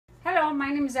Hello,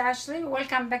 my name is Ashley.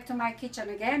 Welcome back to my kitchen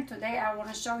again. Today I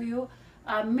want to show you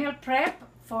a meal prep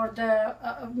for the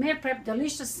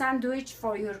delicious sandwich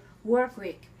for your work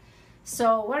week.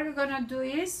 So what we're gonna do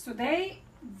is today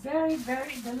very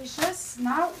delicious.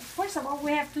 Now first of all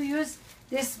we have to use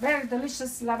this very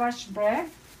delicious lavash bread.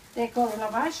 They call it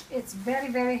lavash. It's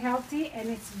very healthy and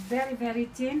it's very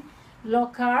thin, low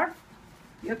carb.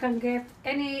 You can get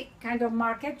any kind of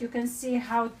market. You can see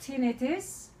how thin it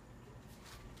is.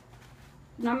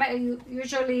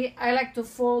 Usually I like to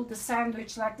fold the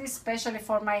sandwich like this, especially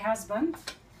for my husband.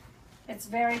 It's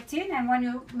very thin, and when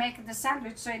you make the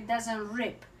sandwich so it doesn't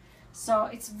rip. So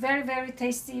it's very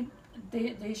tasty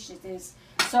dish it is.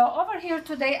 So over here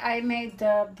today I made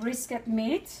the brisket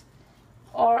meat,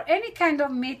 or any kind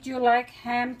of meat you like,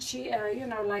 ham, cheese,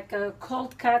 like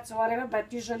cold cuts or whatever,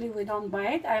 but usually we don't buy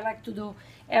it. I like to do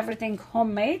everything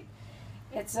homemade.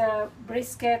 It's a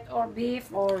brisket or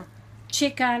beef or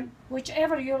chicken,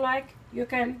 whichever you like, you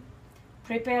can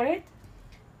prepare it.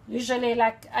 Usually,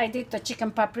 like I did the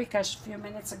chicken paprika a few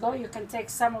minutes ago, you can take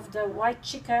some of the white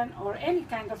chicken or any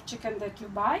kind of chicken that you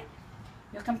buy.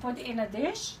 You can put it in a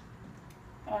dish.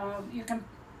 You can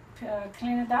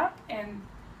clean it up and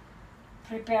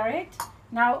prepare it.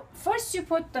 Now first you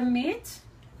put the meat,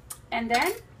 and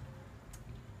then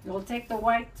you'll take the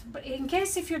white, but in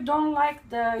case if you don't like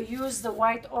use the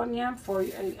white onion for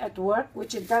at work,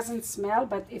 which it doesn't smell,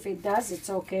 but if it does, it's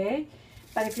okay.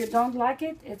 But if you don't like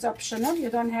it, it's optional.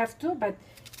 You don't have to, but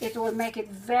it will make it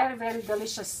very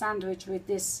delicious sandwich with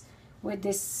this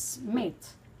meat.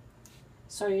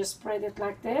 So you spread it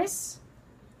like this.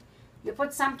 You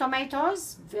put some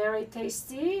tomatoes, very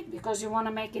tasty, because you want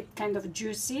to make it kind of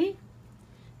juicy,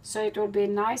 so it will be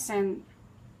nice and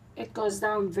it goes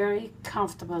down very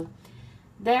comfortable.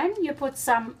 Then you put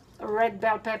some red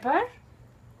bell pepper.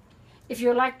 If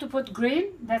you like to put green,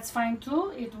 that's fine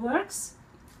too, it works.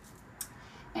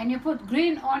 And you put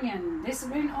green onion. This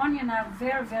green onion are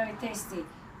very tasty.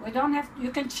 We don't have,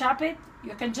 you can chop it,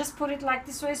 you can just put it like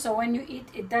this way, so when you eat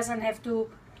it doesn't have to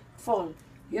fall.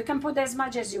 You can put as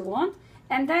much as you want.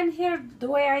 And then here, the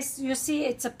way you see,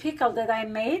 it's a pickle that I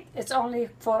made. It's only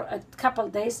for a couple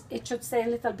days. It should stay a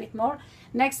little bit more.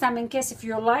 Next time, in case if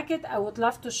you like it, I would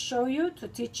love to show you, to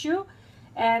teach you.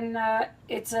 And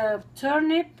it's a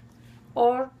turnip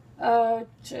or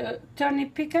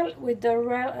turnip pickle with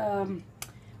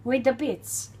the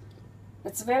bits.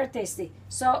 It's very tasty.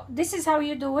 So this is how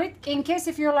you do it. In case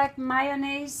if you like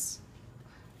mayonnaise,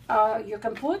 you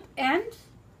can put, and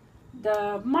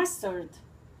the mustard,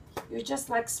 you just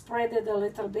like spread it a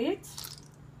little bit,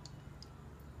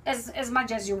 as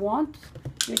much as you want.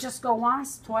 You just go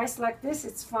once, twice like this,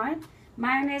 it's fine.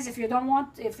 Mayonnaise, if you don't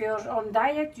want, if you're on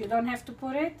diet, you don't have to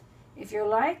put it. If you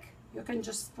like, you can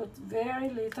just put very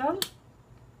little.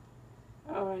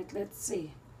 All right, let's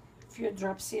see, a few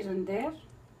drops here and there.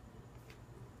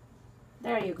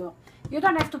 There you go. You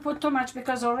don't have to put too much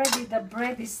because already the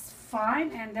bread is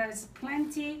fine and there is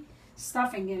plenty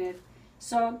stuffing in it.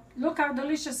 So look how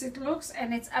delicious it looks,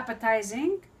 and it's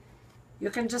appetizing. You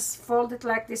can just fold it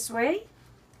like this way.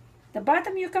 The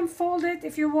bottom you can fold it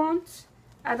if you want.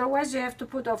 Otherwise you have to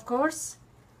put, of course,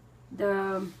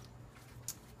 the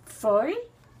foil.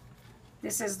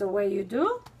 This is the way you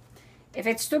do. If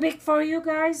it's too big for you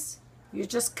guys, you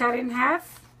just cut in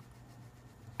half.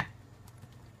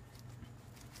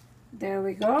 There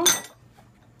we go.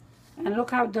 And look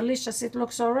how delicious it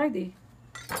looks already.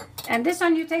 And this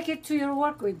one you take it to your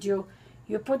work with you.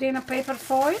 You put in a paper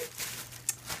foil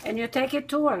and you take it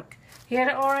to work. Here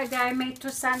already I made 2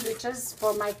 sandwiches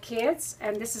for my kids,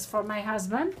 and this is for my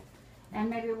husband, and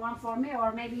maybe one for me,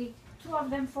 or maybe 2 of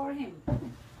them for him.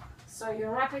 So you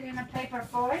wrap it in a paper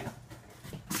foil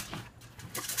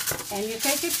and you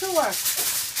take it to work.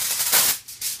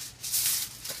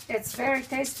 It's very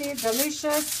tasty,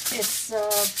 delicious, it's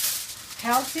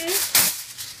healthy,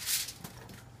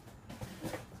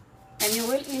 and you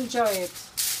will enjoy it.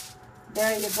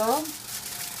 There you go.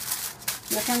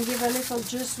 You can give a little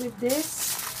juice with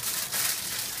this.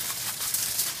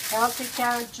 Healthy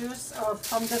carrot juice, or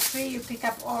from the tree you pick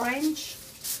up orange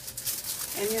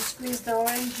and you squeeze the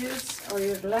orange juice, or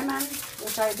your lemon,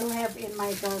 which I do have in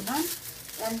my garden.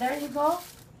 And there you go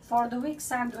for the week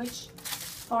sandwich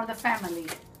for the family.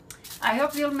 I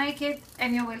hope you'll make it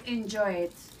and you will enjoy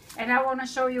it. And I want to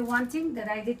show you one thing that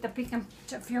I did the chicken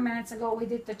a few minutes ago. We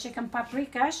did the chicken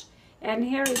paprikash, and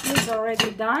here it is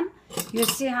already done. You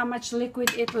see how much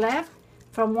liquid it left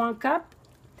from 1 cup.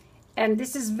 And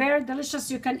this is very delicious.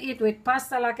 You can eat with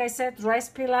pasta, like I said, rice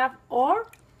pilaf, or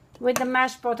with the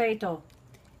mashed potato.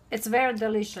 It's very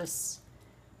delicious.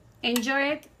 Enjoy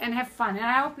it and have fun, and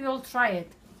I hope you'll try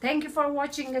it. Thank you for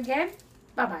watching again.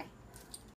 Bye bye.